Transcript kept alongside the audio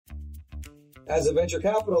as a venture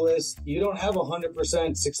capitalist, you don't have a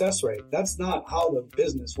 100% success rate. That's not how the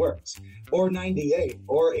business works. Or 98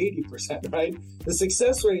 or 80%, right? The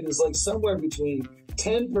success rate is like somewhere between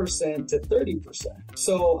 10% to 30%.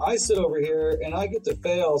 So I sit over here and I get to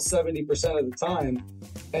fail 70% of the time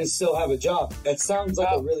and still have a job. That sounds like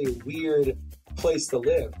a really weird place to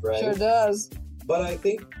live, right? Sure does. But I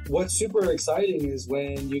think what's super exciting is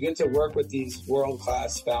when you get to work with these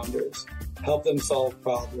world-class founders, help them solve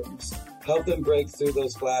problems, help them break through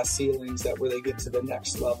those glass ceilings where they get to the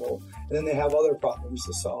next level, and then they have other problems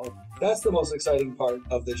to solve. That's the most exciting part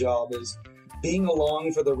of the job, is being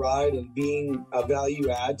along for the ride and being a value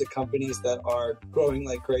add to companies that are growing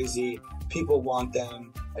like crazy. People want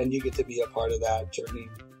them, and you get to be a part of that journey.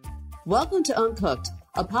 Welcome to Uncooked,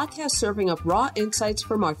 a podcast serving up raw insights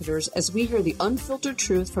for marketers as we hear the unfiltered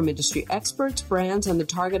truth from industry experts, brands, and the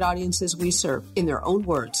target audiences we serve in their own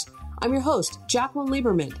words. I'm your host, Jacqueline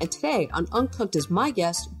Lieberman, and today on Uncooked is my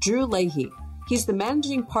guest, Drew Leahy. He's the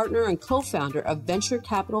managing partner and co-founder of venture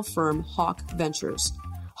capital firm Hawk Ventures.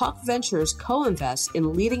 Hawk Ventures co-invests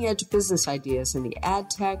in leading-edge business ideas in the ad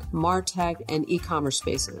tech, martech, and e-commerce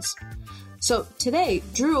spaces. So today,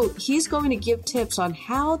 Drew, he's going to give tips on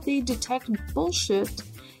how they detect bullshit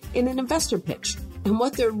in an investor pitch and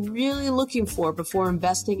what they're really looking for before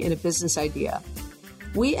investing in a business idea.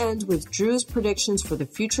 We end with Drew's predictions for the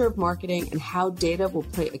future of marketing and how data will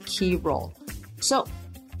play a key role. So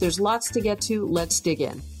there's lots to get to. Let's dig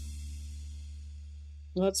in.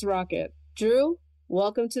 Let's rock it. Drew,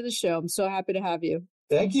 welcome to the show. I'm so happy to have you.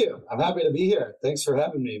 Thank you. I'm happy to be here. Thanks for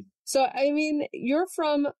having me. So, you're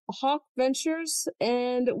from Hawk Ventures,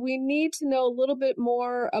 and we need to know a little bit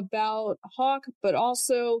more about Hawk, but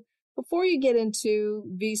also before you get into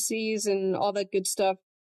VCs and all that good stuff,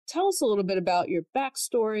 tell us a little bit about your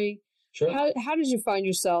backstory. Sure. How did you find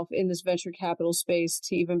yourself in this venture capital space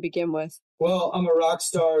to even begin with? Well, I'm a rock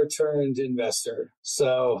star turned investor.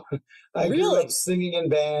 So I grew up singing in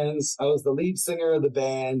bands. I was the lead singer of the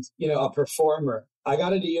band, a performer. I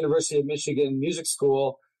got into University of Michigan Music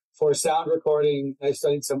School for sound recording. I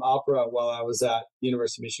studied some opera while I was at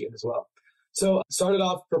University of Michigan as well. So I started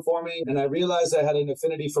off performing, and I realized I had an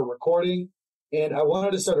affinity for recording, and I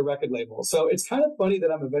wanted to start a record label. So it's kind of funny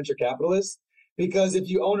that I'm a venture capitalist, because if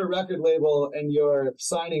you own a record label and you're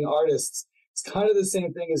signing artists, it's kind of the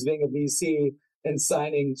same thing as being a VC and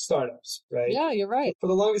signing startups, right? Yeah, you're right. For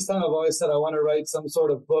the longest time, I've always said I want to write some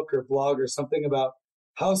sort of book or blog or something about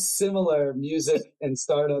how similar music and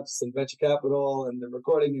startups and venture capital and the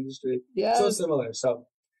recording industry, so similar. So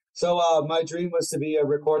my dream was to be a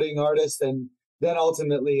recording artist and then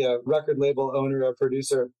ultimately a record label owner, a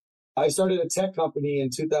producer. I started a tech company in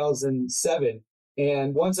 2007.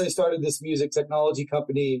 And once I started this music technology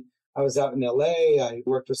company, I was out in LA. I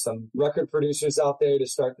worked with some record producers out there to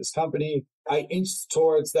start this company. I inched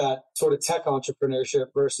towards that sort of tech entrepreneurship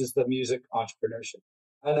versus the music entrepreneurship.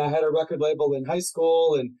 And I had a record label in high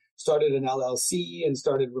school and started an LLC and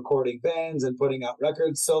started recording bands and putting out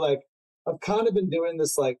records. So I've kind of been doing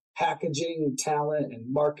this packaging talent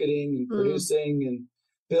and marketing and producing and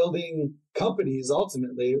building companies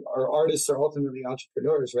ultimately. Our artists are ultimately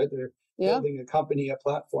entrepreneurs, right? They're building a company, a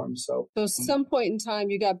platform. So at some point in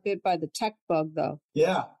time, you got bit by the tech bug, though.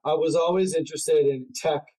 Yeah, I was always interested in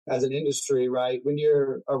tech as an industry, right? When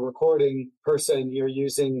you're a recording person, you're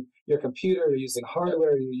using your computer, you're using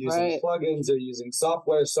hardware, you're using plugins, you're using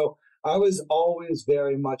software. So I was always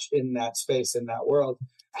very much in that space, in that world.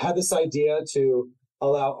 I had this idea to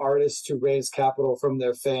allow artists to raise capital from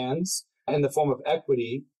their fans in the form of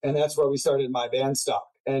equity. And that's where we started My Band Stock.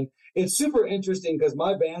 And it's super interesting because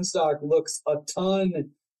My Band Stock looks a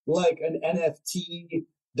ton like an NFT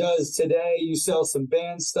does today. You sell some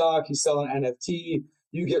band stock, you sell an NFT,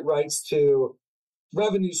 you get rights to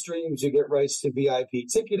revenue streams, you get rights to VIP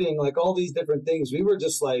ticketing, all these different things. We were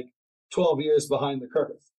just 12 years behind the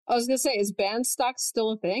curve. I was going to say, is band stock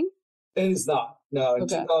still a thing? It is not. No, in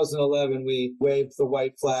 2011, we waved the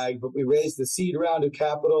white flag, but we raised the seed round of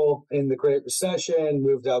capital in the Great Recession,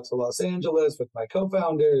 moved out to Los Angeles with my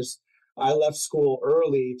co-founders. I left school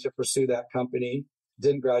early to pursue that company,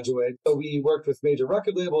 didn't graduate. So we worked with major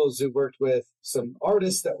record labels. We worked with some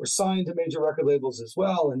artists that were signed to major record labels as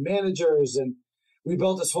well, and managers. And we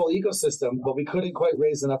built this whole ecosystem, but we couldn't quite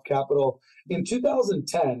raise enough capital. In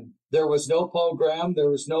 2010, there was no program. There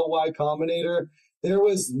was no Y Combinator. There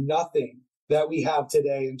was nothing that we have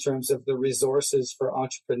today in terms of the resources for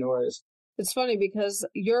entrepreneurs. It's funny because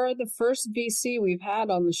you're the first VC we've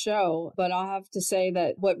had on the show, but I'll have to say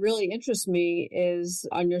that what really interests me is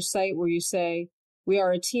on your site where you say We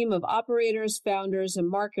are a team of operators, founders, and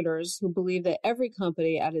marketers who believe that every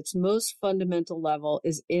company at its most fundamental level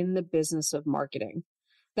is in the business of marketing.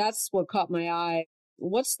 That's what caught my eye.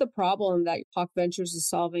 What's the problem that Hawk Ventures is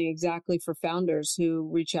solving exactly for founders who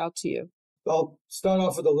reach out to you? I'll start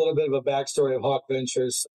off with a little bit of a backstory of Hawk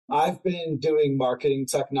Ventures. I've been doing marketing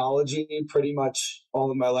technology pretty much all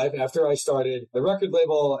of my life. After I started the record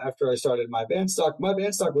label, after I started My Bandstock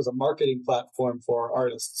was a marketing platform for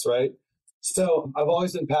artists, right? So I've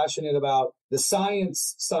always been passionate about the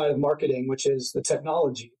science side of marketing, which is the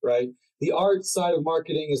technology, right? The art side of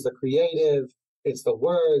marketing is the creative, it's the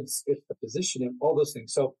words, it's the positioning, all those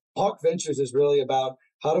things. So Hawk Ventures is really about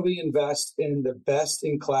how do we invest in the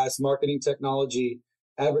best-in-class marketing technology,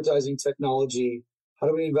 advertising technology? How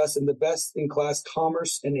do we invest in the best-in-class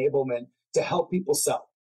commerce enablement to help people sell,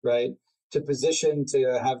 right? To position,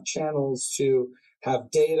 to have channels, to have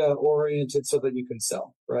data oriented so that you can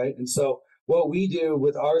sell, right? And so what we do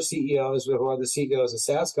with our CEOs, who are the CEOs of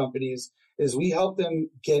SaaS companies, is we help them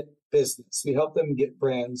get business. We help them get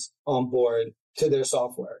brands on board to their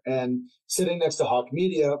software. And sitting next to Hawk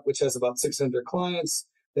Media, which has about 600 clients,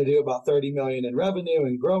 they do about 30 million in revenue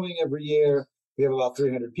and growing every year. We have about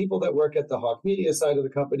 300 people that work at the Hawk Media side of the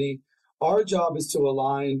company. Our job is to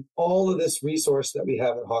align all of this resource that we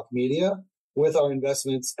have at Hawk Media with our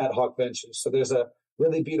investments at Hawk Ventures. So there's a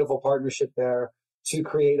really beautiful partnership there to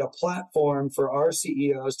create a platform for our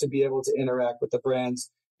CEOs to be able to interact with the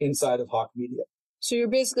brands inside of Hawk Media. So you're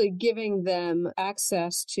basically giving them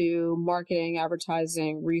access to marketing,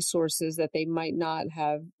 advertising resources that they might not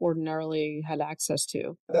have ordinarily had access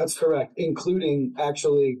to. That's correct, including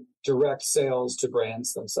actually direct sales to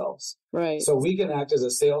brands themselves. Right. So we can act as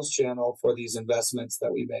a sales channel for these investments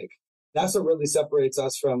that we make. That's what really separates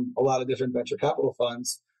us from a lot of different venture capital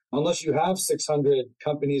funds. Unless you have 600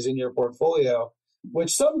 companies in your portfolio,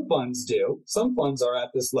 which some funds do. Some funds are at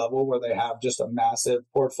this level where they have just a massive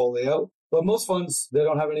portfolio. But most funds, they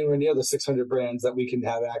don't have anywhere near the 600 brands that we can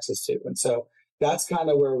have access to. And so that's kind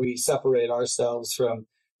of where we separate ourselves from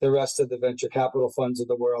the rest of the venture capital funds of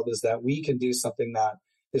the world, is that we can do something that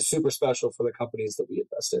is super special for the companies that we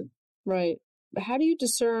invest in. Right. How do you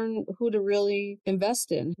discern who to really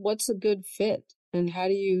invest in? What's a good fit? And how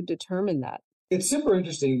do you determine that? It's super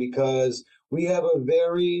interesting because we have a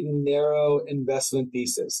very narrow investment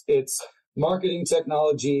thesis. It's marketing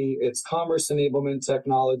technology, it's commerce enablement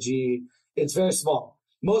technology. It's very small.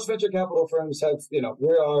 Most venture capital firms have,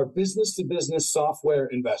 we are business to business software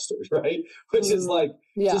investors, right? Which is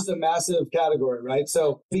just a massive category, right?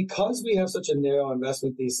 So because we have such a narrow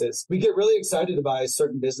investment thesis, we get really excited by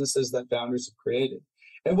certain businesses that founders have created.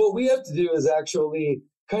 And what we have to do is actually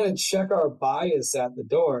kind of check our bias at the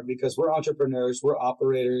door, because we're entrepreneurs, we're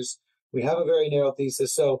operators, we have a very narrow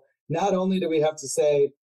thesis. So not only do we have to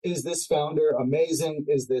say, is this founder amazing?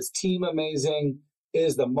 Is this team amazing?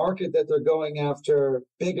 Is the market that they're going after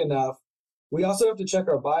big enough? We also have to check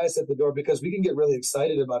our bias at the door, because we can get really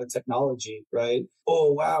excited about a technology, right?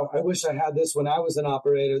 Oh, wow, I wish I had this when I was an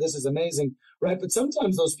operator. This is amazing, right? But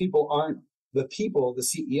sometimes those people aren't the people, the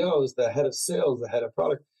CEOs, the head of sales, the head of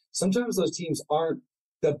product. Sometimes those teams aren't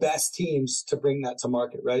the best teams to bring that to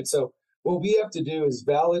market, right? So what we have to do is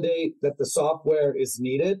validate that the software is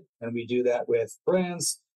needed. And we do that with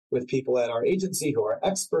brands, with people at our agency who are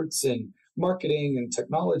experts in marketing and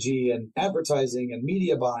technology and advertising and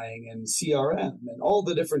media buying and CRM and all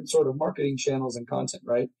the different sort of marketing channels and content,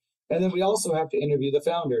 right? And then we also have to interview the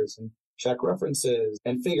founders and check references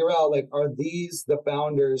and figure out, are these the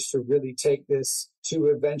founders to really take this to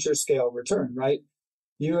a venture scale return, right?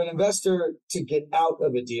 You're an investor to get out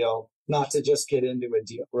of a deal, not to just get into a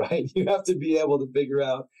deal, right? You have to be able to figure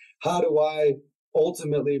out, how do I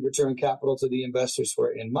ultimately return capital to the investors who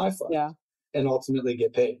are in my fund? Yeah. And ultimately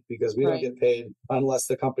get paid, because we don't get paid unless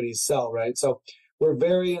the companies sell, right? So we're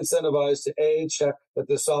very incentivized to check that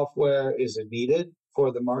the software is needed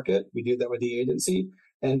for the market. We do that with the agency.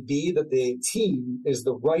 And B, that the team is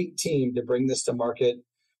the right team to bring this to market,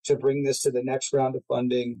 to bring this to the next round of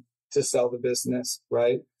funding, to sell the business,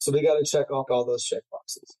 right? So we got to check off all those check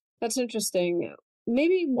boxes. That's interesting.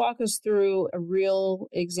 Maybe walk us through a real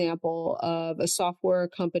example of a software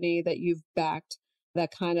company that you've backed that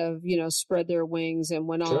kind of, spread their wings and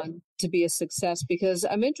went on to be a success, because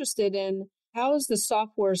I'm interested in, how is the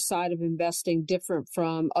software side of investing different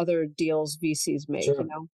from other deals VCs make, Sure.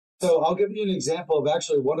 So I'll give you an example of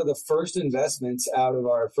actually one of the first investments out of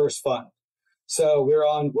our first fund. So we're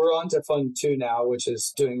on to fund 2 now, which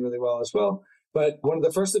is doing really well as well. But one of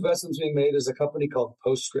the first investments being made is a company called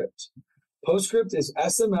Postscript. Postscript is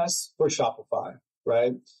SMS for Shopify,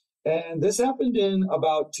 right? And this happened in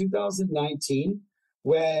about 2019.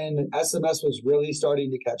 when SMS was really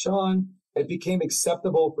starting to catch on, it became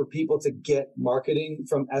acceptable for people to get marketing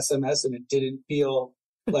from SMS and it didn't feel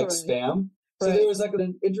like spam. So there was like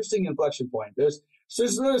an interesting inflection point. There's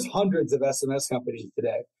hundreds of SMS companies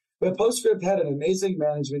today, but Postscript had an amazing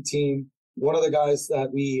management team. One of the guys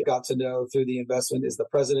that we got to know through the investment is the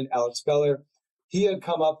president, Alex Beller. He had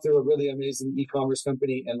come up through a really amazing e-commerce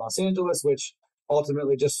company in Los Angeles, which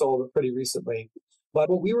ultimately just sold pretty recently. But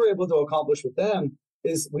what we were able to accomplish with them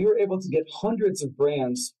is we were able to get hundreds of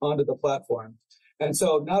brands onto the platform. And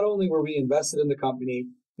so not only were we invested in the company,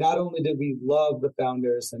 not only did we love the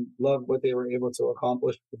founders and love what they were able to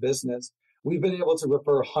accomplish with the business, we've been able to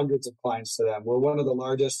refer hundreds of clients to them. We're one of the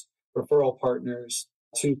largest referral partners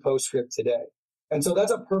to Postscript today. And so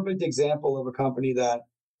that's a perfect example of a company that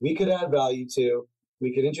we could add value to,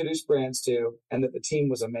 we could introduce brands to, and that the team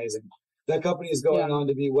was amazing. That company is going on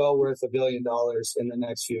to be well worth $1 billion in the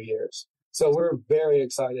next few years. So we're very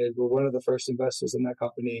excited. We're one of the first investors in that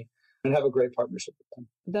company and have a great partnership with them.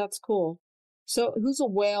 That's cool. So who's a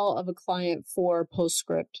whale of a client for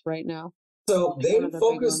Postscript right now? So they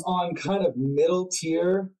focus on kind of middle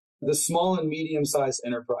tier, the small and medium-sized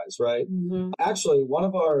enterprise, right? Mm-hmm. Actually, one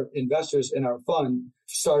of our investors in our fund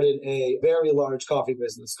started a very large coffee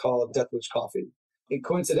business called Deathwish Coffee. And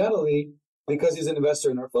coincidentally, because he's an investor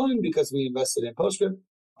in our fund, because we invested in Postscript,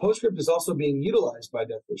 Postscript is also being utilized by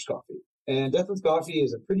Deathwish Coffee. And Deathwish Coffee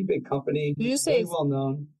is a pretty big company. Did you say very well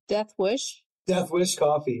known? Deathwish? Deathwish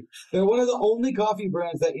Coffee. They're one of the only coffee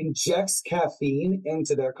brands that injects caffeine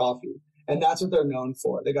into their coffee. And that's what they're known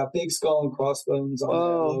for. They got big skull and crossbones on their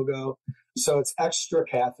logo. So it's extra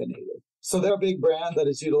caffeinated. So they're a big brand that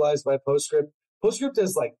is utilized by Postscript. Postscript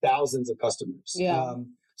has like thousands of customers. Yeah.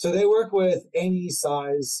 So they work with any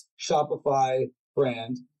size Shopify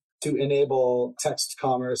brand to enable text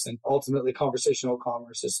commerce, and ultimately conversational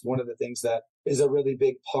commerce is one of the things that is a really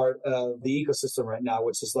big part of the ecosystem right now,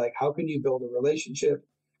 which is like, how can you build a relationship?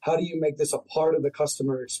 How do you make this a part of the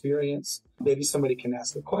customer experience? Maybe somebody can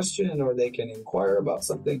ask a question or they can inquire about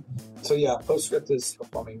something. So yeah, Postscript is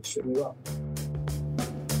performing extremely well.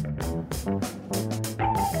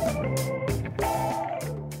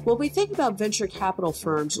 When we think about venture capital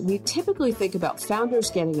firms, we typically think about founders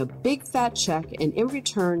getting a big fat check and in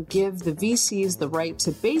return give the VCs the right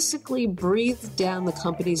to basically breathe down the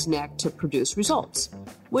company's neck to produce results,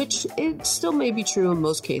 which it still may be true in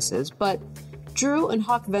most cases, but Drew and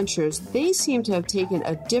Hawk Ventures, they seem to have taken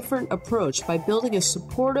a different approach by building a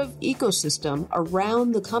supportive ecosystem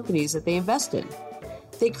around the companies that they invest in.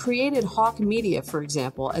 They created Hawk Media, for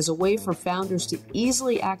example, as a way for founders to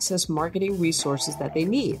easily access marketing resources that they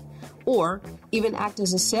need, or even act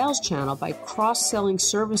as a sales channel by cross-selling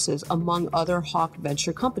services among other Hawk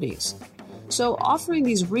Venture companies. So offering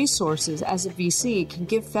these resources as a VC can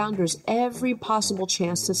give founders every possible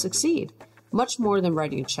chance to succeed, much more than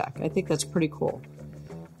writing a check. I think that's pretty cool.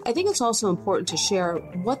 I think it's also important to share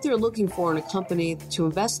what they're looking for in a company to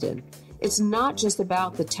invest in. It's not just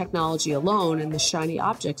about the technology alone and the shiny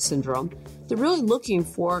object syndrome. They're really looking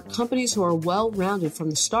for companies who are well-rounded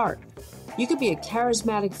from the start. You could be a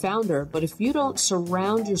charismatic founder, but if you don't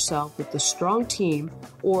surround yourself with a strong team,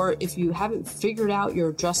 or if you haven't figured out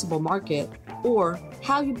your addressable market, or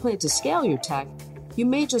how you plan to scale your tech, you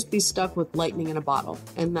may just be stuck with lightning in a bottle,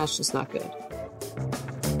 and that's just not good.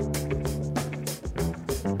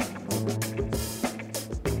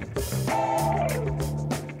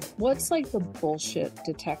 What's like the bullshit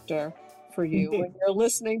detector for you when you're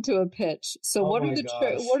listening to a pitch? So what are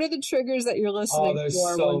the triggers that you're listening for? Oh, there's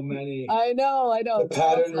so many. I know. The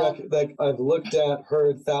pattern, like I've looked at,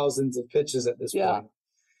 heard thousands of pitches at this point.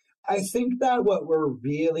 I think that what we're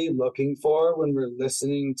really looking for when we're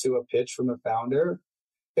listening to a pitch from a founder,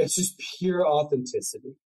 it's just pure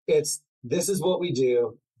authenticity. It's, this is what we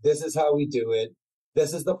do. This is how we do it.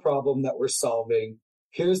 This is the problem that we're solving.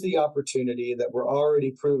 Here's the opportunity that we're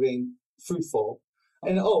already proving fruitful.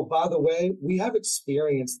 And oh, by the way, we have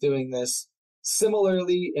experience doing this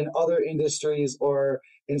similarly in other industries or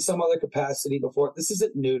in some other capacity before. This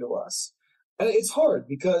isn't new to us. And it's hard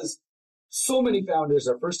because so many founders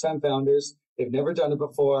are first-time founders. They've never done it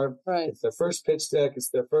before. Right. It's their first pitch deck. It's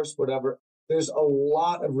their first whatever. There's a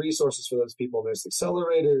lot of resources for those people. There's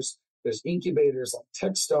accelerators. There's incubators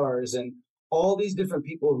like Techstars and all these different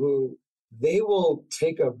people who they will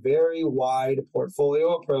take a very wide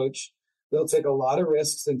portfolio approach. They'll take a lot of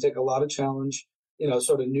risks and take a lot of challenge,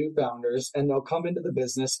 sort of new founders, and they'll come into the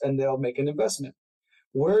business and they'll make an investment.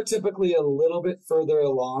 We're typically a little bit further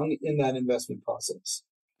along in that investment process.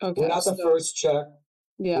 Okay, we're not the first check.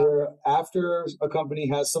 Yeah. We're after a company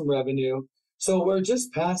has some revenue. So we're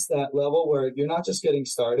just past that level where you're not just getting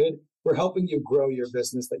started, we're helping you grow your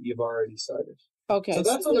business that you've already started. Okay. So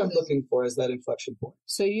that's what I'm looking for, is that inflection point.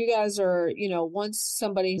 So you guys are, once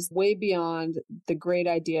somebody's way beyond the great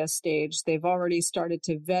idea stage, they've already started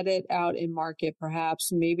to vet it out in market,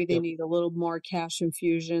 perhaps. Maybe they need a little more cash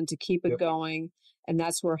infusion to keep it going. And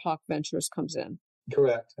that's where Hawk Ventures comes in.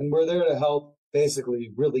 Correct. And we're there to help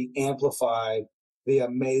basically really amplify the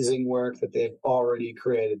amazing work that they've already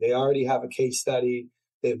created. They already have a case study.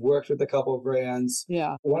 They've worked with a couple of brands.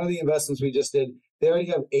 Yeah. One of the investments we just did, they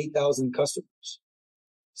already have 8,000 customers.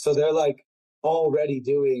 So they're like already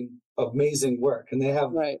doing amazing work, and they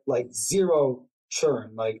have like zero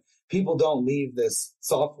churn. Like, people don't leave this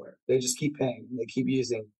software. They just keep paying and they keep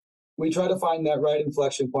using. We try to find that right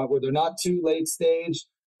inflection point where they're not too late stage.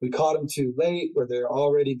 We caught them too late, where they're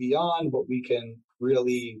already beyond what we can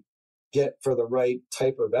really get for the right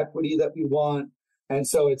type of equity that we want. And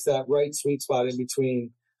so it's that right sweet spot in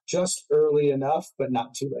between, just early enough, but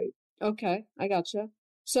not too late. Okay, I gotcha.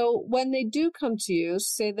 So when they do come to you,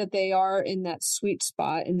 say that they are in that sweet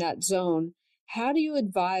spot, in that zone, how do you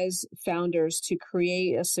advise founders to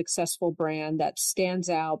create a successful brand that stands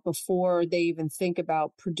out before they even think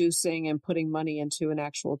about producing and putting money into an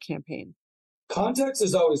actual campaign? Context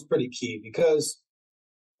is always pretty key, because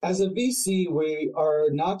as a VC, we are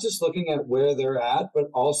not just looking at where they're at, but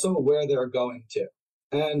also where they're going to.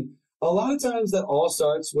 And a lot of times that all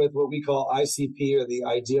starts with what we call ICP, or the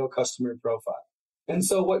ideal customer profile. And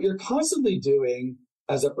so what you're constantly doing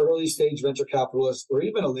as an early stage venture capitalist, or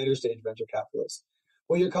even a later stage venture capitalist,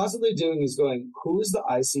 what you're constantly doing is going, who's the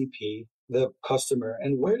ICP, the customer,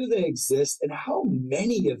 and where do they exist, and how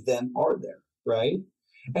many of them are there, right?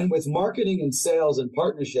 And with marketing and sales and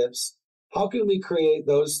partnerships, how can we create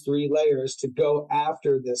those three layers to go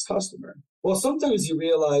after this customer? Well, sometimes you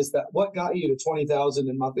realize that what got you to 20,000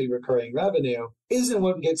 in monthly recurring revenue isn't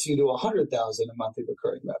what gets you to 100,000 in monthly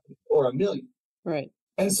recurring revenue, or $1 million. Right.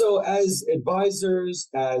 And so as advisors,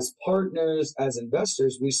 as partners, as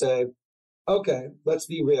investors, we say, okay, let's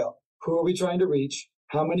be real. Who are we trying to reach?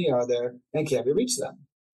 How many are there? And can we reach them?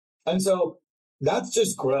 And so that's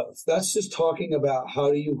just growth. That's just talking about how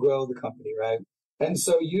do you grow the company, right? And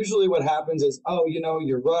so usually what happens is, oh,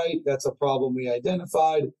 you're right. That's a problem we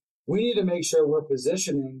identified. We need to make sure we're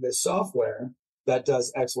positioning this software that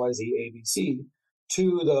does X, Y, Z, A, B, C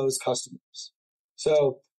to those customers.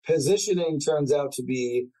 So positioning turns out to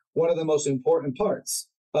be one of the most important parts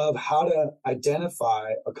of how to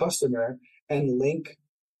identify a customer and link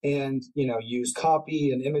and, use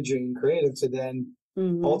copy and imagery and creative to then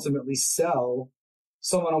ultimately sell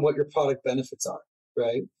someone on what your product benefits are,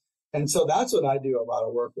 right? And so that's what I do a lot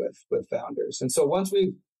of work with founders. And so once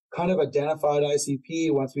we've kind of identified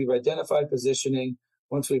ICP, once we've identified positioning,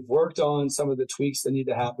 once we've worked on some of the tweaks that need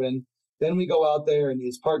to happen, then we go out there and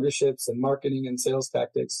use partnerships and marketing and sales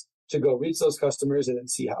tactics to go reach those customers and then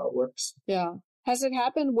see how it works. Yeah. Has it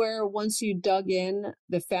happened where once you dug in,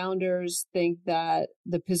 the founders think that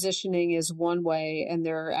the positioning is one way and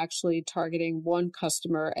they're actually targeting one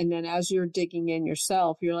customer, and then as you're digging in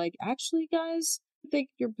yourself, you're like, actually, guys, I think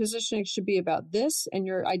your positioning should be about this and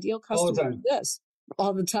your ideal customer is this?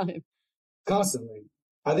 All the time. Constantly.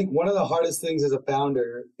 I think one of the hardest things as a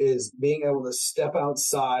founder is being able to step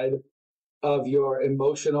outside of your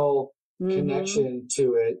emotional connection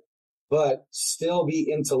to it, but still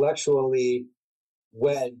be intellectually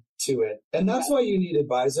wed to it. And that's why you need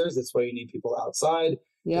advisors. That's why you need people outside.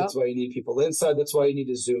 That's why you need people inside. That's why you need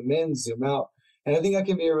to zoom in, zoom out. And I think that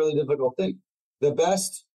can be a really difficult thing. The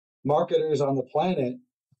best marketers on the planet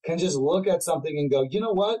can just look at something and go, you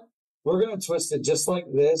know what? We're going to twist it just like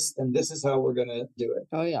this, and this is how we're going to do it.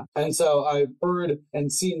 Oh, yeah. And so I've heard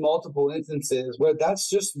and seen multiple instances where that's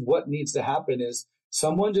just what needs to happen, is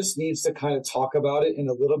someone just needs to kind of talk about it in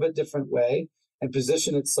a little bit different way and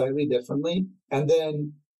position it slightly differently, and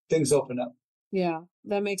then things open up. Yeah,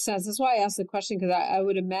 that makes sense. That's why I asked the question, because I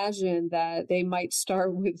would imagine that they might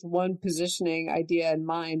start with one positioning idea in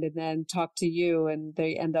mind and then talk to you and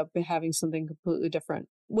they end up having something completely different.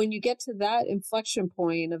 When you get to that inflection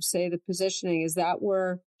point of, say, the positioning, is that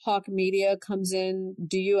where Hawk Media comes in?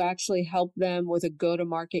 Do you actually help them with a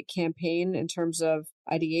go-to-market campaign in terms of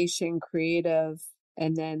ideation, creative,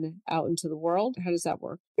 and then out into the world? How does that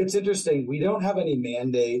work? It's interesting. We don't have any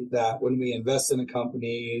mandate that when we invest in a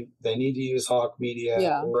company, they need to use Hawk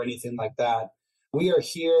Media or anything like that. We are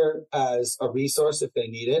here as a resource if they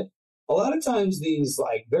need it. A lot of times these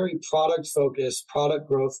like very product focused, product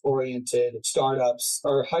growth oriented startups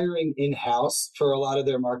are hiring in-house for a lot of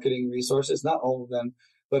their marketing resources, not all of them,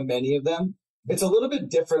 but many of them. It's a little bit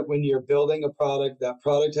different when you're building a product. That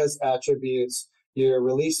product has attributes. You're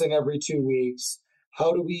releasing every 2 weeks.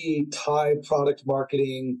 How do we tie product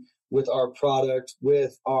marketing with our product,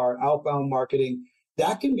 with our outbound marketing?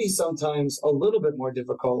 That can be sometimes a little bit more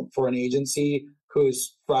difficult for an agency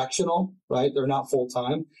who's fractional, right? They're not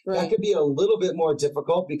full-time. Right. That could be a little bit more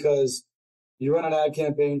difficult because you run an ad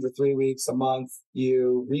campaign for 3 weeks, a month,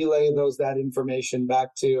 you relay that information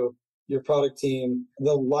back to your product team.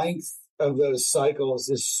 The length of those cycles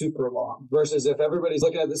is super long versus if everybody's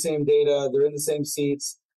looking at the same data, they're in the same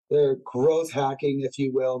seats, they're growth hacking, if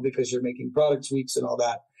you will, because you're making product tweaks and all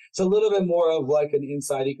that. It's a little bit more of like an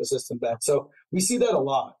inside ecosystem bet. So we see that a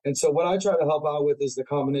lot. And so what I try to help out with is the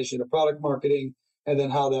combination of product marketing and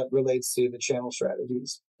then how that relates to the channel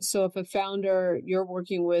strategies. So if a founder, you're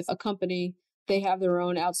working with a company, they have their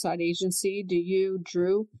own outside agency, do you,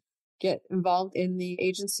 Drew, get involved in the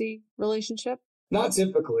agency relationship? Not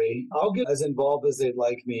typically. I'll get as involved as they'd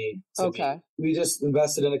like me to be. We just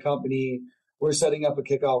invested in a company. We're setting up a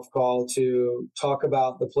kickoff call to talk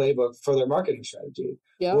about the playbook for their marketing strategy.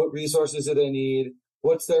 Yep. What resources do they need?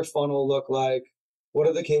 What's their funnel look like? What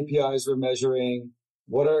are the KPIs we're measuring?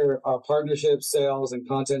 What are our partnership, sales, and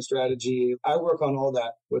content strategy? I work on all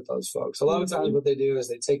that with those folks. A lot of times what they do is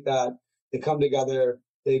they take that, they come together,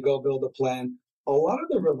 they go build a plan. A lot of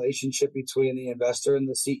the relationship between the investor and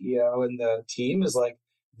the CEO and the team is like,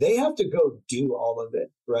 they have to go do all of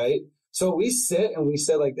it, right? So we sit and we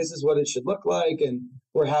say like, this is what it should look like. And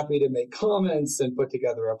we're happy to make comments and put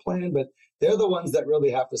together a plan, but they're the ones that really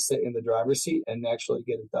have to sit in the driver's seat and actually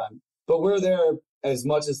get it done. But we're there as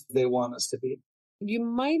much as they want us to be. You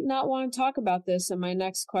might not want to talk about this in my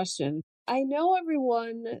next question. I know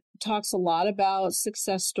everyone talks a lot about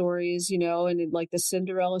success stories, and like the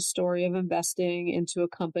Cinderella story of investing into a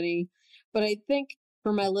company. But I think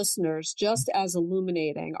for my listeners, just as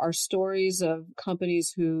illuminating are stories of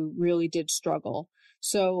companies who really did struggle.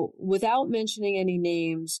 So without mentioning any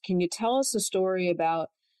names, can you tell us a story about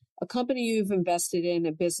a company you've invested in,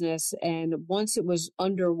 a business, and once it was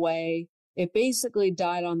underway, it basically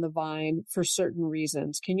died on the vine for certain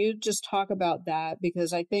reasons. Can you just talk about that?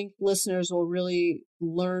 Because I think listeners will really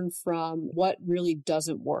learn from what really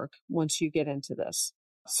doesn't work once you get into this.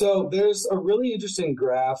 So there's a really interesting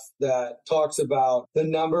graph that talks about the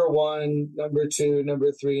number 1, number 2,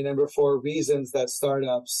 number 3, number 4 reasons that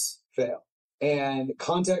startups fail. And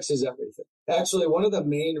context is everything. Actually, one of the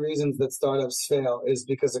main reasons that startups fail is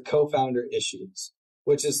because of co-founder issues,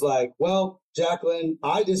 which is like, well, Jacqueline,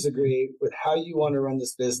 I disagree with how you want to run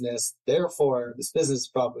this business. Therefore, this business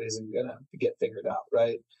probably isn't going to get figured out,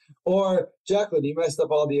 right? Or, Jacqueline, you messed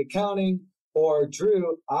up all the accounting. Or,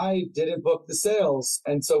 Drew, I didn't book the sales,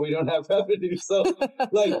 and so we don't have revenue. So,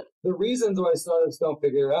 like, the reasons why startups don't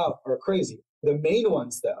figure it out are crazy. The main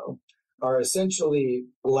ones, though, are essentially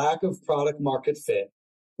lack of product market fit,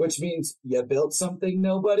 which means you built something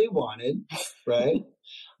nobody wanted, right?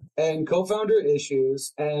 And co-founder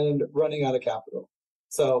issues and running out of capital.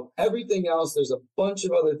 So everything else, there's a bunch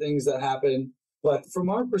of other things that happen. But from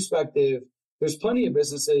our perspective, there's plenty of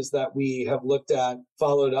businesses that we have looked at,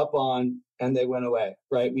 followed up on, and they went away,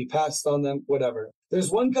 right? We passed on them, whatever. There's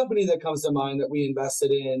one company that comes to mind that we invested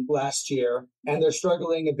in last year, and they're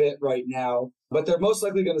struggling a bit right now, but they're most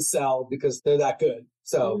likely going to sell because they're that good.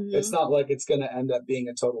 So It's not like it's going to end up being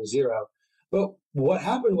a total zero. But what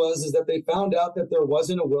happened is that they found out that there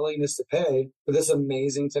wasn't a willingness to pay for this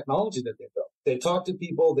amazing technology that they built. They talked to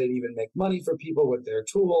people, they'd even make money for people with their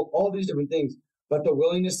tool, all these different things. But the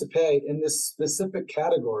willingness to pay in this specific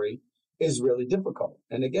category is really difficult.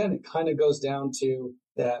 And again, it kind of goes down to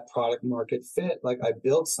that product market fit. Like, I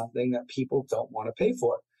built something that people don't want to pay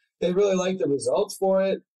for. They really like the results for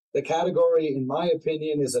it. The category, in my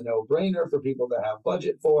opinion, is a no-brainer for people to have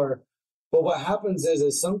budget for. But what happens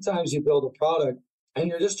is sometimes you build a product and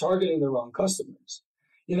you're just targeting the wrong customers.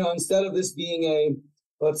 Instead of this being a,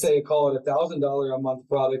 let's say, call it $1,000 a month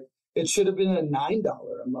product, it should have been a $9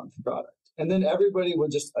 a month product. And then everybody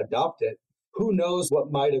would just adopt it. Who knows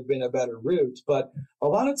what might have been a better route? But a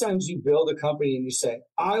lot of times you build a company and you say,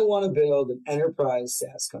 I want to build an enterprise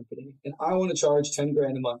SaaS company and I want to charge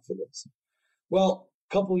 $10,000 a month for this. Well,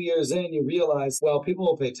 a couple of years in, you realize, well, people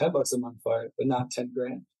will pay $10 a month for it, but not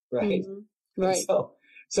 $10,000. Right. Mm-hmm. Right.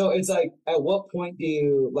 So it's like, at what point do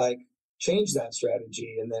you change that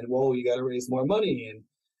strategy? And then, you got to raise more money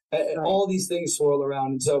and all these things swirl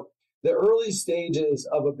around. And so the early stages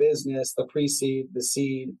of a business, the pre-seed, the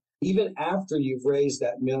seed, even after you've raised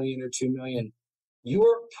that $1 million or $2 million,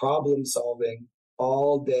 you're problem solving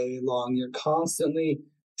all day long. You're constantly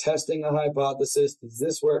testing a hypothesis. Does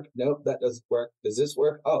this work? Nope, that doesn't work. Does this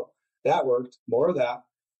work? Oh, that worked. More of that.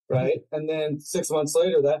 right? And then 6 months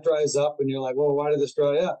later, that dries up and you're like, well, why did this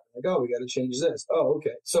dry up? Like, oh, we got to change this. Oh,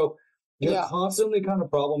 okay. So you're constantly kind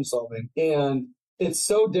of problem solving, and it's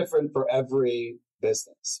so different for every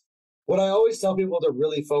business. What I always tell people to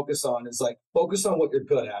really focus on is like, focus on what you're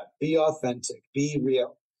good at. Be authentic, be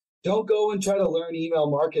real. Don't go and try to learn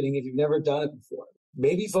email marketing if you've never done it before.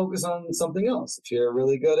 Maybe focus on something else. If you're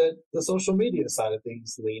really good at the social media side of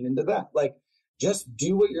things, lean into that. Like, just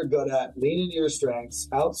do what you're good at, lean into your strengths,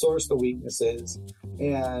 outsource the weaknesses,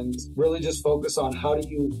 and really just focus on how do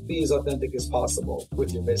you be as authentic as possible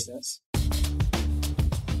with your business.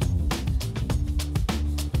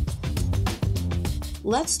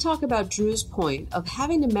 Let's talk about Drew's point of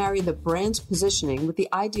having to marry the brand's positioning with the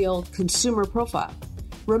ideal consumer profile.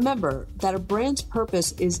 Remember that a brand's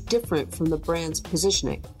purpose is different from the brand's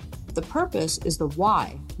positioning. The purpose is the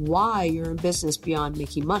why you're in business beyond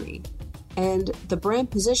making money. And the brand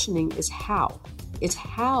positioning is how. It's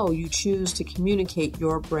how you choose to communicate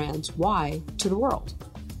your brand's why to the world.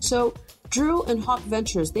 So Drew and Hawk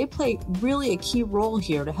Ventures, they play really a key role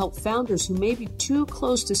here to help founders who may be too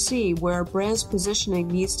close to see where a brand's positioning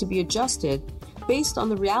needs to be adjusted based on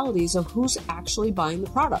the realities of who's actually buying the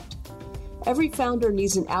product. Every founder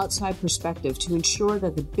needs an outside perspective to ensure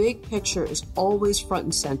that the big picture is always front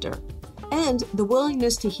and center, and the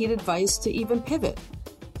willingness to heed advice to even pivot.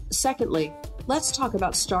 Secondly, let's talk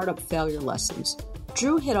about startup failure lessons.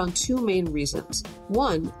 Drew hit on two main reasons.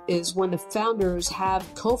 One is when the founders have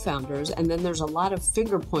co-founders, and then there's a lot of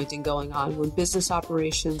finger pointing going on when business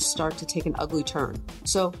operations start to take an ugly turn.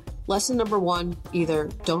 So lesson number one, either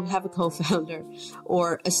don't have a co-founder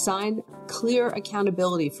or assign clear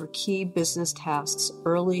accountability for key business tasks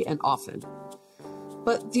early and often.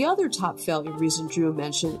 But the other top failure reason Drew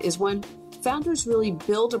mentioned is when founders really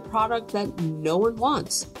build a product that no one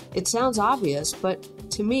wants. It sounds obvious, but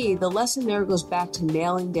to me, the lesson there goes back to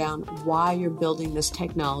nailing down why you're building this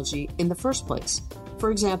technology in the first place. For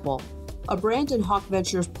example, a brand in Hawk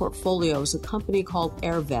Ventures' portfolio is a company called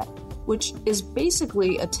AirVet, which is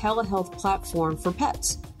basically a telehealth platform for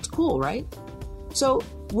pets. It's cool, right? So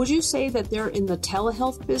would you say that they're in the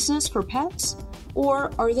telehealth business for pets?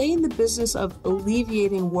 Or are they in the business of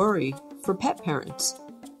alleviating worry for pet parents?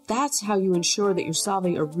 That's how you ensure that you're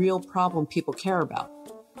solving a real problem people care about.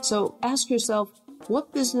 So ask yourself,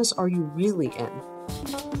 what business are you really in?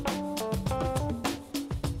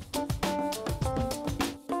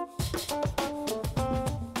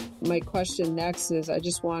 My question next is, I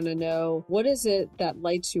just want to know, what is it that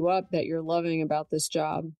lights you up that you're loving about this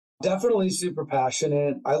job? Definitely super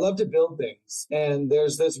passionate. I love to build things. And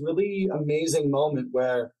there's this really amazing moment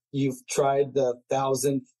where you've tried the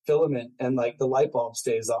 1,000th filament and like the light bulb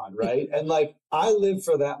stays on, right? And like, I live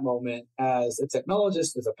for that moment as a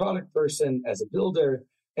technologist, as a product person, as a builder.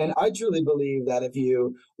 And I truly believe that if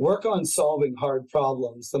you work on solving hard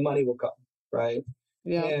problems, the money will come, right?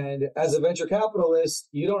 Yeah. And as a venture capitalist,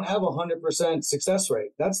 you don't have 100% success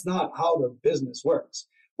rate. That's not how the business works,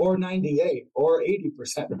 or 98 or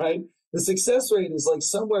 80%, right? The success rate is like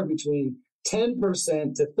somewhere between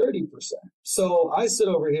 10% to 30%. So I sit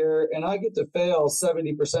over here and I get to fail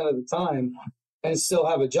 70% of the time and still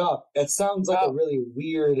have a job. It sounds like a really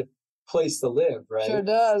weird place to live, right? Sure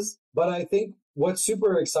does. But I think what's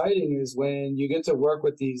super exciting is when you get to work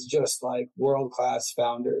with these just like world-class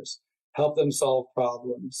founders, help them solve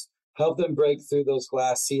problems, help them break through those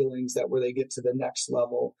glass ceilings that where they get to the next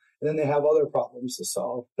level, and then they have other problems to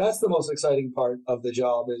solve. That's the most exciting part of the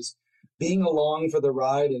job, is being along for the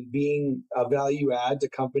ride and being a value add to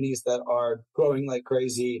companies that are growing like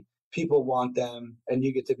crazy. People want them, and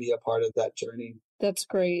you get to be a part of that journey. That's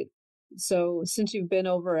great. So since you've been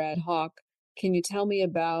over at Hawk, can you tell me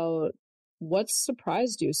about what's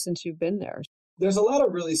surprised you since you've been there? There's a lot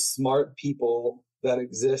of really smart people that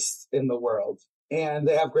exist in the world, and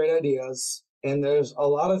they have great ideas. And there's a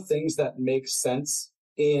lot of things that make sense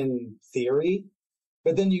in theory,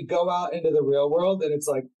 but then you go out into the real world and it's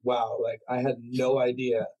like, wow, like I had no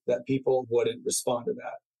idea that people wouldn't respond to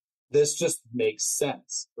that. This just makes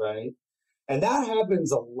sense, right? And that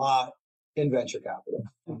happens a lot in venture capital.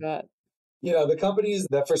 I bet. You know, the companies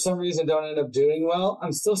that for some reason don't end up doing well,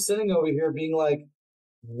 I'm still sitting over here being like,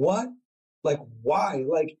 what? Like, why?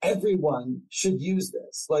 Like, everyone should use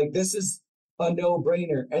this. Like, this is a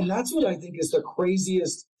no-brainer. And that's what I think is the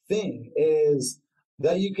craziest thing, is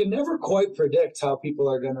that you can never quite predict how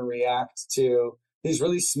people are going to react to these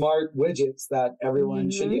really smart widgets that everyone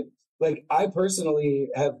should use. Like, I personally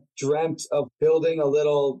have dreamt of building a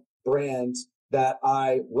little brand that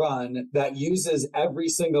I run that uses every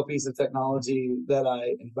single piece of technology that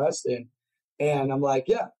I invest in. And I'm like,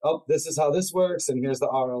 yeah, oh, this is how this works. And here's the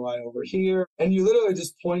ROI over here. And you literally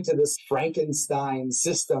just point to this Frankenstein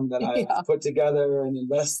system that I've put together and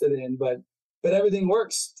invested in, but everything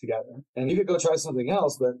works together. And you could go try something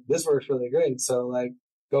else, but this works really great. So like,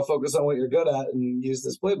 go focus on what you're good at and use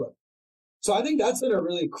this playbook. So I think that's been a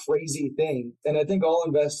really crazy thing. And I think all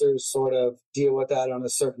investors sort of deal with that on a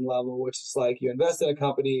certain level, which is like you invest in a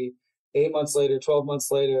company, 8 months later, 12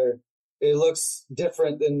 months later, it looks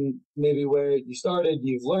different than maybe where you started.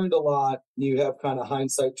 You've learned a lot. You have kind of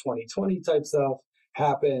hindsight 2020 type stuff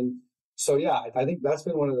happen. So yeah, I think that's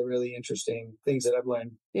been one of the really interesting things that I've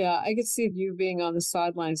learned. Yeah, I could see you being on the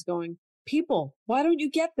sidelines going, people, why don't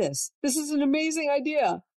you get this? This is an amazing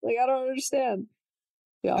idea. Like, I don't understand.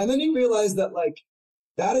 Yeah. And then you realize that like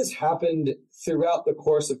that has happened throughout the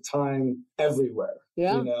course of time everywhere.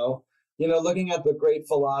 Yeah. You know, looking at the great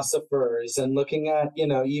philosophers and looking at,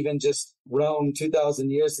 even just Rome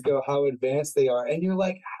 2000 years ago, how advanced they are. And you're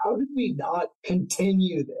like, how did we not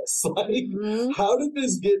continue this? Like, how did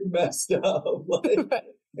this get messed up? Like,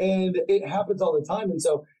 and it happens all the time. And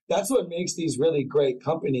so that's what makes these really great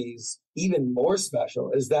companies even more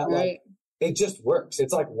special is that like, it just works.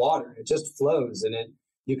 It's like water. It just flows and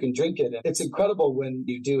you can drink it. It's incredible when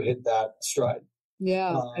you do hit that stride.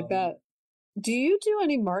 Yeah, I bet. Do you do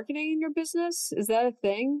any marketing in your business? Is that a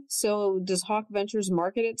thing? So does Hawk Ventures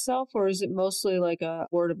market itself, or is it mostly like a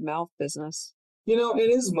word of mouth business? It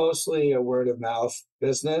is mostly a word of mouth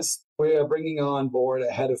business. We are bringing on board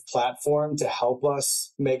a head of platform to help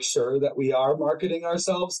us make sure that we are marketing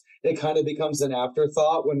ourselves. It kind of becomes an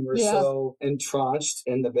afterthought when we're so entrenched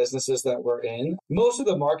in the businesses that we're in. Most of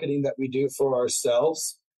the marketing that we do for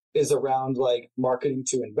ourselves is around like marketing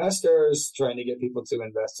to investors, trying to get people to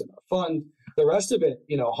invest in our fund. The rest of it,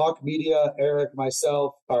 Hawk Media, Eric,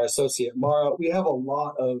 myself, our associate Mara, we have a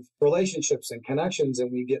lot of relationships and connections,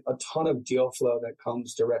 and we get a ton of deal flow that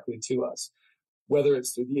comes directly to us, whether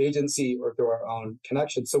it's through the agency or through our own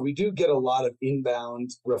connections. So we do get a lot of inbound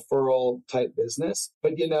referral type business,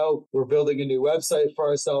 but we're building a new website for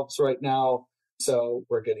ourselves right now. So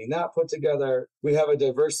we're getting that put together. We have a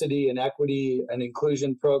diversity and equity and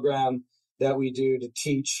inclusion program that we do to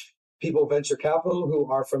teach people venture capital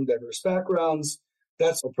who are from diverse backgrounds.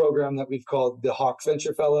 That's a program that we've called the Hawk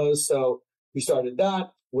Venture Fellows. So we started that.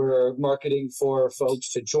 We're marketing for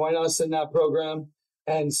folks to join us in that program.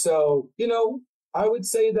 And so, I would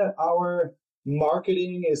say that our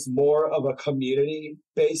marketing is more of a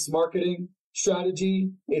community-based marketing strategy.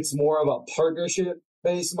 It's more of a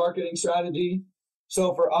partnership-based marketing strategy.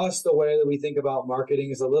 So for us, the way that we think about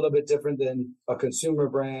marketing is a little bit different than a consumer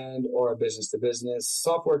brand or a business-to-business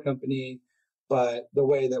software company. But the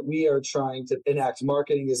way that we are trying to enact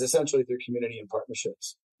marketing is essentially through community and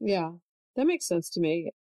partnerships. Yeah, that makes sense to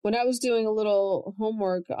me. When I was doing a little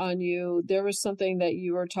homework on you, there was something that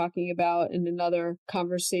you were talking about in another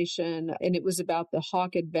conversation, and it was about the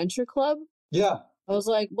Hawk Adventure Club. Yeah. I was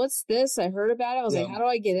like, what's this? I heard about it. I was like, how do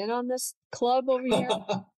I get in on this club over here?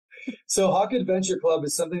 So Hawk Adventure Club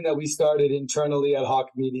is something that we started internally at Hawk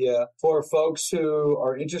Media for folks who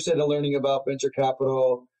are interested in learning about venture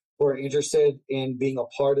capital, who are interested in being a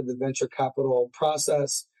part of the venture capital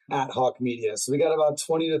process at Hawk Media. So we got about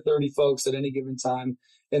 20 to 30 folks at any given time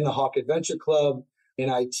in the Hawk Adventure Club,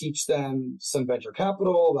 and I teach them some venture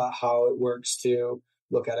capital, about how it works to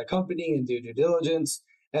look at a company and do due diligence.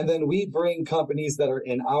 And then we bring companies that are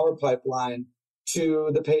in our pipeline to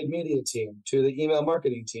the paid media team, to the email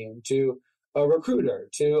marketing team, to a recruiter,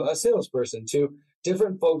 to a salesperson, to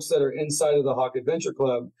different folks that are inside of the Hawk Adventure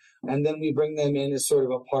Club. And then we bring them in as sort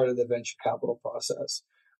of a part of the venture capital process.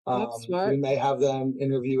 That's smart. We may have them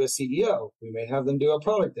interview a CEO. We may have them do a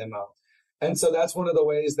product demo. And so that's one of the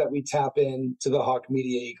ways that we tap into the Hawk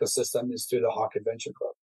Media ecosystem is through the Hawk Adventure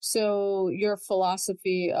Club. So your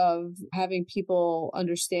philosophy of having people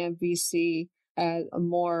understand VC at a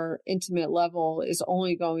more intimate level is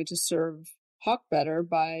only going to serve Hawk better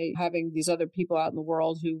by having these other people out in the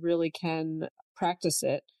world who really can practice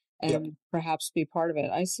it and perhaps be part of it.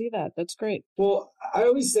 I see that. That's great. Well, I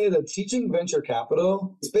always say that teaching venture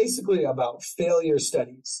capital is basically about failure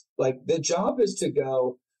studies. Like the job is to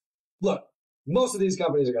go, look, most of these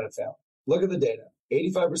companies are going to fail. Look at the data.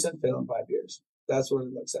 85% fail in 5 years. That's what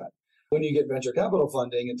it looks at. When you get venture capital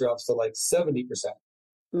funding, it drops to like 70%.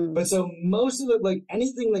 But so most of it, like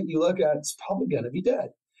anything that you look at, it's probably going to be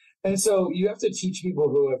dead. And so you have to teach people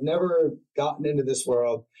who have never gotten into this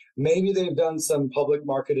world. Maybe they've done some public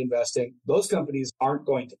market investing. Those companies aren't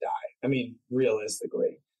going to die. I mean,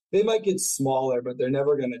 realistically, they might get smaller, but they're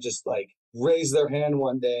never going to just like raise their hand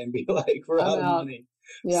one day and be like, we're out of money.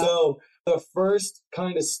 Yeah. So the first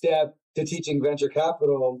kind of step to teaching venture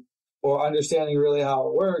capital or understanding really how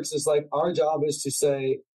it works. It's like our job is to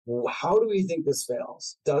say, how do we think this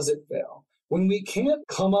fails? Does it fail? When we can't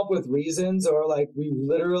come up with reasons, or like we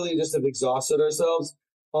literally just have exhausted ourselves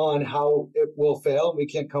on how it will fail, we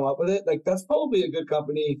can't come up with it, like that's probably a good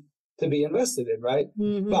company to be invested in, right?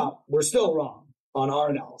 Mm-hmm. But we're still wrong on our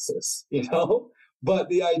analysis, you know? But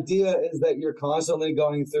the idea is that you're constantly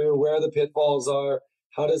going through where the pitfalls are.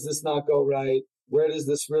 How does this not go right? Where does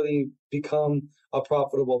this really become a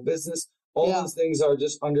profitable business? All those things are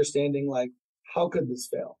just understanding, like, how could this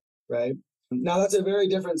fail, right? Now, that's a very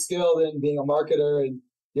different skill than being a marketer, and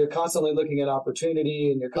you're constantly looking at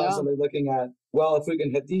opportunity, and you're constantly looking at, well, if we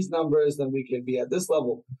can hit these numbers, then we can be at this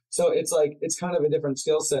level. So it's like, it's kind of a different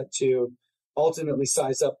skill set to ultimately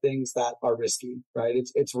size up things that are risky, right?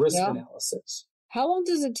 It's risk analysis. How long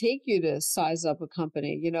does it take you to size up a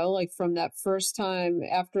company? You know, like from that first time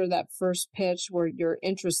after that first pitch where you're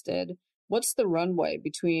interested, what's the runway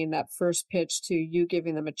between that first pitch to you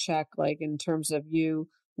giving them a check, like in terms of you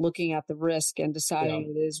looking at the risk and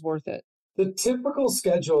deciding it is worth it? The typical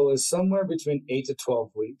schedule is somewhere between 8 to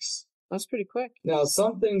 12 weeks. That's pretty quick. Now,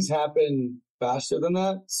 some things happen faster than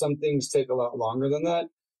that. Some things take a lot longer than that.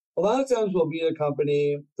 A lot of times we'll be at a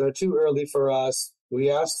company, they're too early for us. We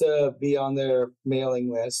ask to be on their mailing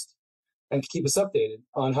list and keep us updated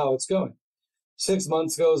on how it's going. 6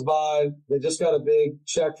 months goes by, they just got a big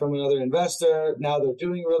check from another investor. Now they're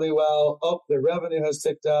doing really well. Oh, their revenue has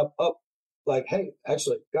ticked up. Oh, like, hey,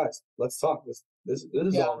 actually, guys, let's talk. This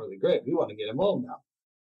is all really great. We want to get involved now.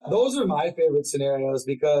 Those are my favorite scenarios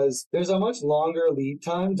because there's a much longer lead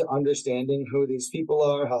time to understanding who these people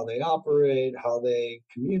are, how they operate, how they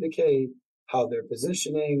communicate, how they're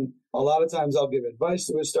positioning. A lot of times I'll give advice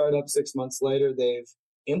to a startup 6 months later, they've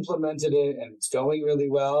implemented it and it's going really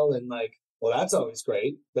well. And like, well, that's always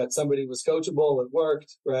great that somebody was coachable, it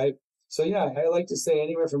worked, right? So yeah, I like to say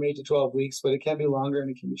anywhere from 8 to 12 weeks, but it can be longer and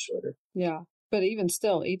it can be shorter. Yeah. But even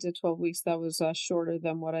still, 8 to 12 weeks, that was shorter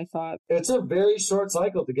than what I thought. It's a very short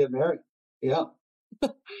cycle to get married. Yeah.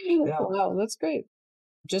 Wow, that's great.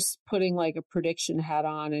 Just putting like a prediction hat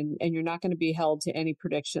on, and you're not going to be held to any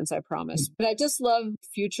predictions, I promise. But I just love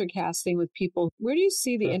future casting with people. Where do you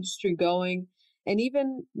see the industry going? And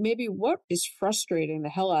even maybe what is frustrating the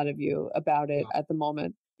hell out of you about it at the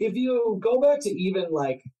moment? If you go back to even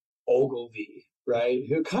like Ogilvy, right,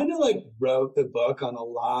 who kind of like wrote the book on a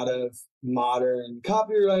lot of modern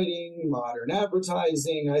copywriting, modern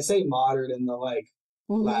advertising. I say modern in the like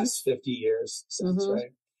last 50 years since,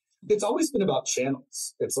 right? It's always been about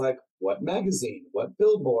channels. It's like what magazine, what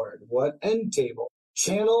billboard, what end table.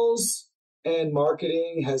 Channels and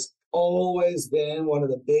marketing has always been one of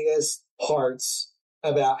the biggest parts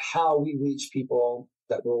about how we reach people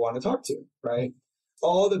that we want to talk to, right?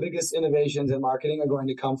 All the biggest innovations in marketing are going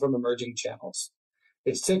to come from emerging channels.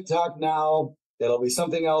 It's TikTok now. It'll be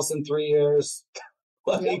something else in 3 years.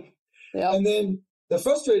 And then the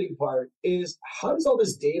frustrating part is, how does all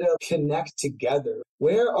this data connect together?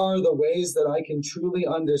 Where are the ways that I can truly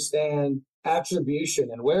understand attribution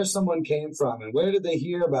and where someone came from and where did they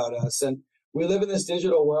hear about us? And we live in this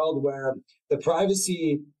digital world where the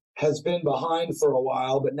privacy has been behind for a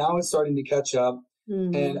while, but now it's starting to catch up.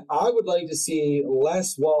 And I would like to see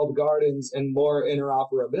less walled gardens and more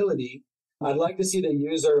interoperability. I'd like to see the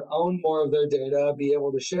user own more of their data, be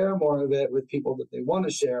able to share more of it with people that they want to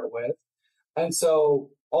share it with. And so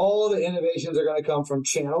all the innovations are going to come from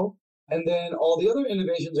channel. And then all the other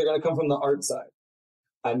innovations are going to come from the art side.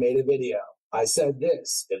 I made a video. I said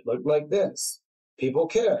this. It looked like this. People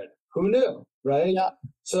cared. Who knew, right? Yeah.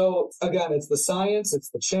 So again, it's the science,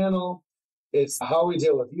 it's the channel, it's how we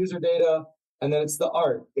deal with user data, and then it's the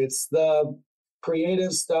art. It's the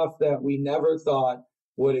creative stuff that we never thought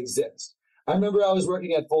would exist. I remember I was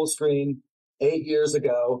working at Fullscreen 8 years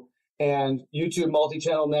ago, and YouTube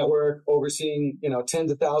multi-channel network, overseeing,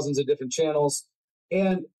 tens of thousands of different channels.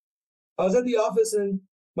 And I was at the office and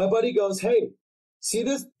my buddy goes, "Hey, see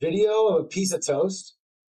this video of a piece of toast?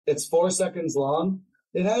 It's 4 seconds long.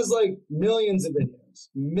 It has like millions of videos,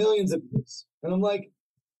 millions of views." And I'm like,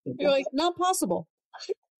 you're like, not possible.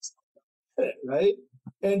 Right?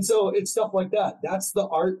 And so it's stuff like that. That's the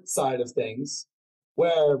art side of things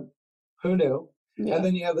where who knew? Yeah. And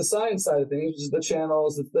then you have the science side of things, which is the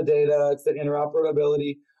channels, it's the data, it's the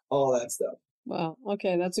interoperability, all that stuff. Wow.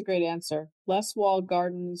 Okay. That's a great answer. Less walled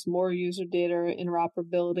gardens, more user data,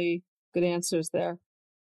 interoperability. Good answers there.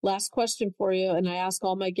 Last question for you. And I ask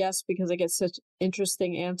all my guests because I get such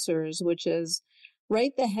interesting answers, which is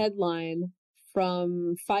write the headline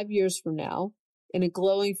from 5 years from now in a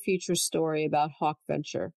glowing feature story about Hawk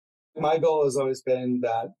Venture. My goal has always been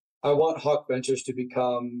that I want Hawk Ventures to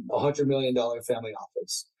become a $100 million family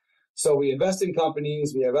office. So we invest in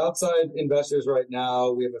companies. We have outside investors right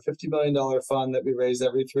now. We have a $50 million fund that we raise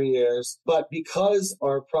every 3 years. But because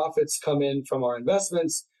our profits come in from our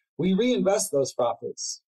investments, we reinvest those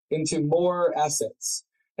profits into more assets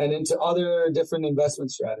and into other different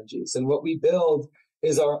investment strategies. And what we build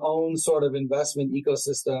is our own sort of investment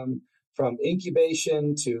ecosystem, from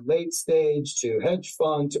incubation to late stage to hedge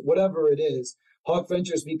fund to whatever it is. Hawk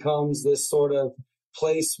Ventures becomes this sort of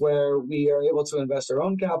place where we are able to invest our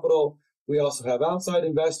own capital. We also have outside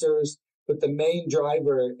investors, but the main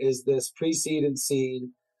driver is this pre-seed and seed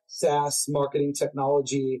SaaS marketing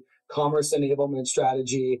technology, commerce enablement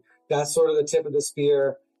strategy. That's sort of the tip of the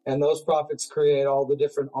spear. And those profits create all the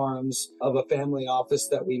different arms of a family office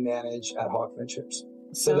that we manage at Hawk Ventures.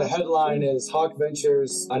 So the headline is Hawk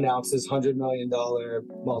Ventures announces $100 million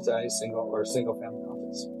single family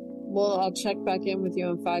office. Well, I'll check back in with you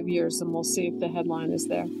in 5 years and we'll see if the headline is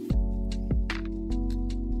there.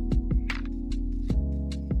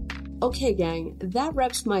 Okay, gang, that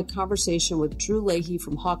wraps my conversation with Drew Leahy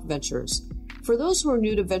from Hawk Ventures. For those who are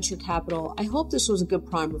new to venture capital, I hope this was a good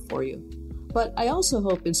primer for you. But I also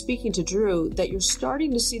hope in speaking to Drew that you're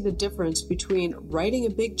starting to see the difference between writing a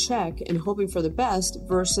big check and hoping for the best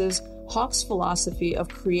versus Hawk's philosophy of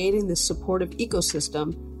creating this supportive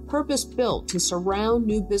ecosystem purpose-built to surround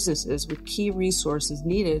new businesses with key resources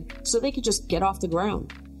needed so they could just get off the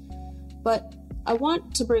ground. But I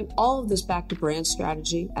want to bring all of this back to brand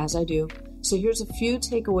strategy, as I do. So here's a few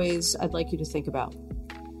takeaways I'd like you to think about.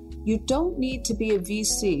 You don't need to be a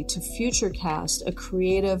VC to futurecast a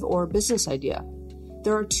creative or business idea.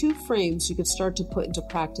 There are 2 frames you could start to put into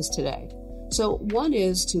practice today. So one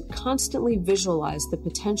is to constantly visualize the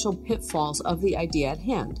potential pitfalls of the idea at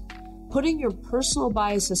hand, putting your personal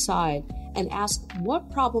bias aside and ask,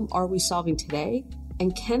 what problem are we solving today?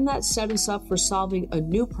 And can that set us up for solving a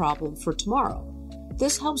new problem for tomorrow?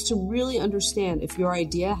 This helps to really understand if your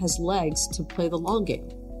idea has legs to play the long game.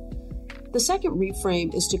 The second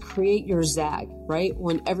reframe is to create your zag, right?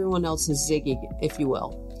 When everyone else is zigging, if you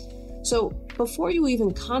will. So before you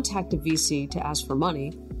even contact a VC to ask for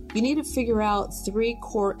money, you need to figure out 3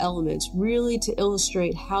 core elements really to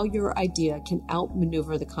illustrate how your idea can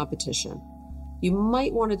outmaneuver the competition. You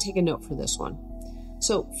might want to take a note for this one.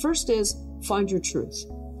 So first is find your truth.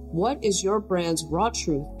 What is your brand's raw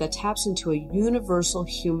truth that taps into a universal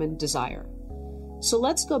human desire? So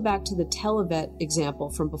let's go back to the Televet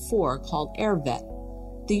example from before called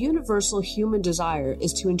AirVet. The universal human desire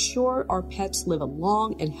is to ensure our pets live a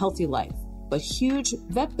long and healthy life, but huge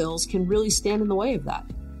vet bills can really stand in the way of that.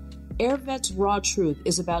 AirVet's raw truth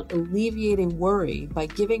is about alleviating worry by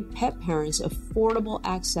giving pet parents affordable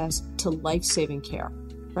access to life-saving care,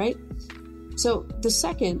 right? So the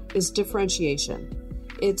second is differentiation.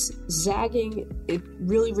 It's zagging. It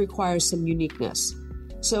really requires some uniqueness.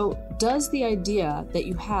 So does the idea that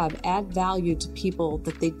you have add value to people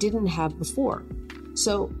that they didn't have before?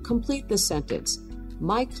 So complete this sentence.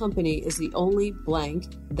 My company is the only blank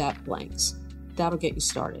that blanks. That'll get you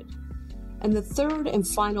started. And the third and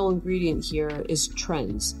final ingredient here is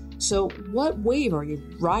trends. So what wave are you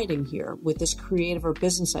riding here with this creative or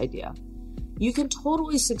business idea? You can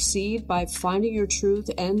totally succeed by finding your truth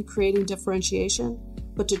and creating differentiation.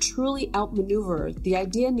 But to truly outmaneuver, the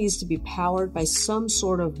idea needs to be powered by some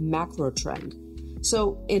sort of macro trend.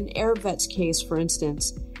 So in AirVet's case, for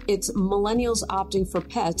instance, it's millennials opting for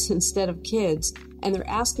pets instead of kids, and they're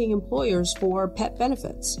asking employers for pet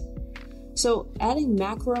benefits. So adding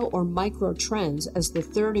macro or micro trends as the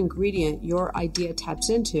third ingredient your idea taps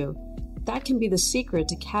into, that can be the secret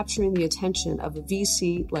to capturing the attention of a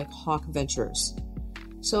VC like Hawk Ventures.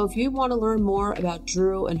 So if you want to learn more about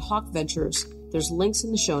Drew and Hawk Ventures, there's links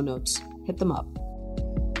in the show notes. Hit them up.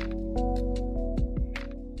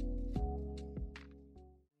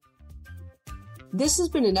 This has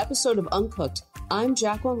been an episode of Uncooked. I'm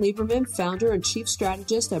Jacqueline Lieberman, founder and chief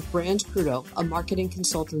strategist at Brand Crudo, a marketing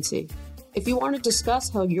consultancy. If you want to discuss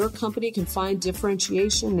how your company can find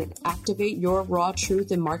differentiation and activate your raw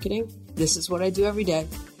truth in marketing, this is what I do every day.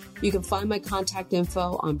 You can find my contact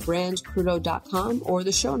info on brandcrudo.com or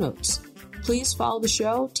the show notes. Please follow the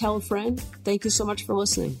show, tell a friend. Thank you so much for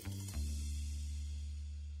listening.